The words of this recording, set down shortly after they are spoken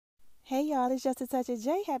Hey y'all, it's just a touch of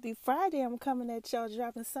J. Happy Friday. I'm coming at y'all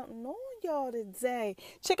dropping something on y'all today.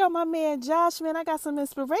 Check out my man Josh, man. I got some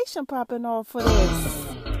inspiration popping off for this.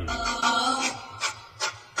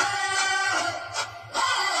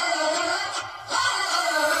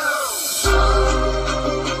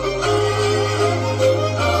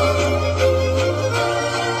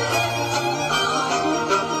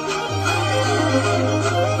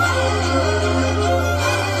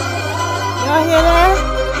 Y'all hear that?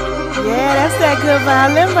 Yeah, that's that good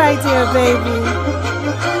violin right there, baby.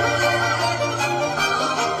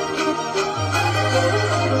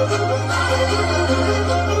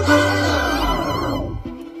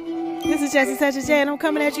 This is just a touch of J, and I'm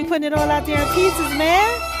coming at you, putting it all out there in pieces,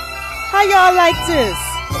 man. How y'all like this?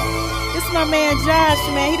 This is my man Josh,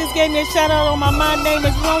 man. He just gave me a shout out on my name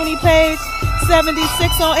is Roni page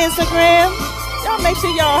 76 on Instagram. Y'all make sure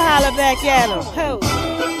y'all holler back at him. Ho.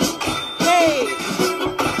 Hey.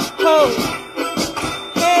 Ho.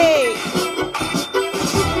 Hey.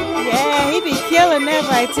 Yeah, he be killing that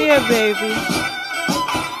right there, baby.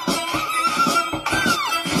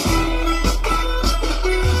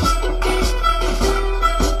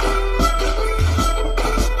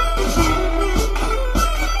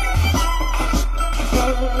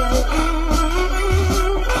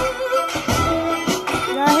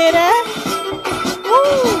 Y'all hear that? Woo!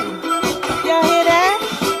 Y'all hear that?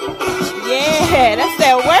 Yeah, that's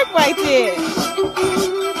that work right there.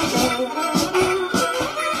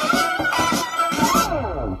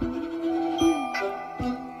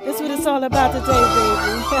 That's what it's all about today, baby.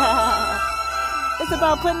 It's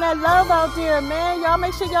about putting that love out there, man. Y'all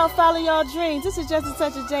make sure y'all follow y'all dreams. This is just a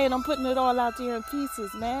touch of J, and I'm putting it all out there in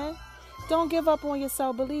pieces, man. Don't give up on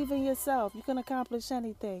yourself. Believe in yourself. You can accomplish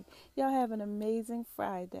anything. Y'all have an amazing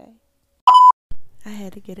Friday. I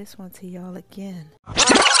had to get this one to y'all again.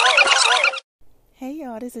 Hey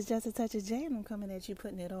y'all, this is just a touch of J, and I'm coming at you,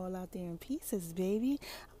 putting it all out there in pieces, baby.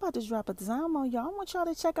 I'm about to drop a dime on y'all. I want y'all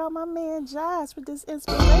to check out my man Josh with this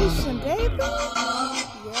inspiration, baby.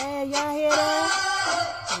 Yeah, y'all hear that?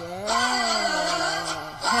 Yeah.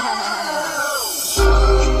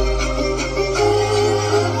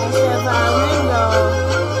 That's that violin, y'all.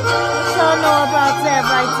 What y'all know about that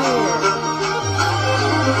right there?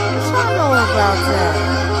 What y'all know about that?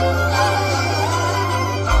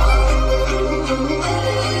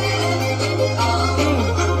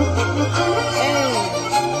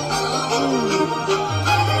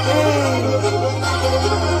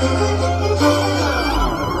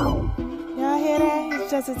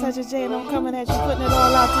 Just a touch of J, and I'm coming at you, putting it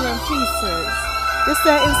all out there in pieces. This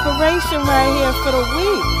that inspiration right here for the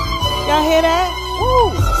week. Y'all hear that?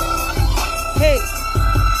 Woo! Hey!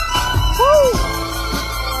 Woo!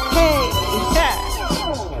 Hey! Yeah!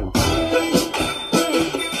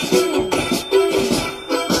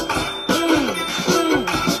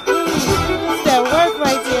 It's that work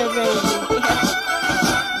right there, baby.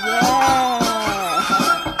 Yeah!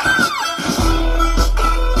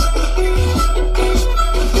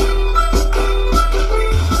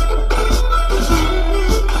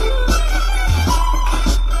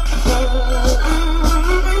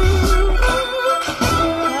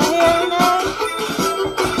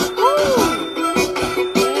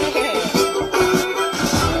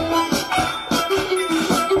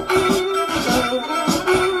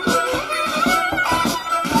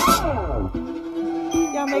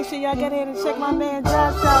 Make sure y'all get in and check my man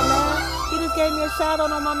Josh out, man. He just gave me a shout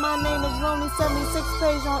out on my name is Roni 76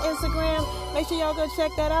 page on Instagram. Make sure y'all go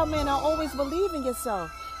check that out, man. I always believe in yourself.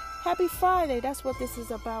 Happy Friday. That's what this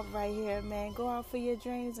is about right here, man. Go out for your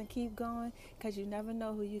dreams and keep going, because you never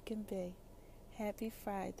know who you can be. Happy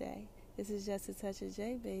Friday. This is just a touch of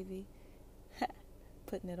J, baby.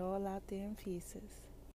 Putting it all out there in pieces.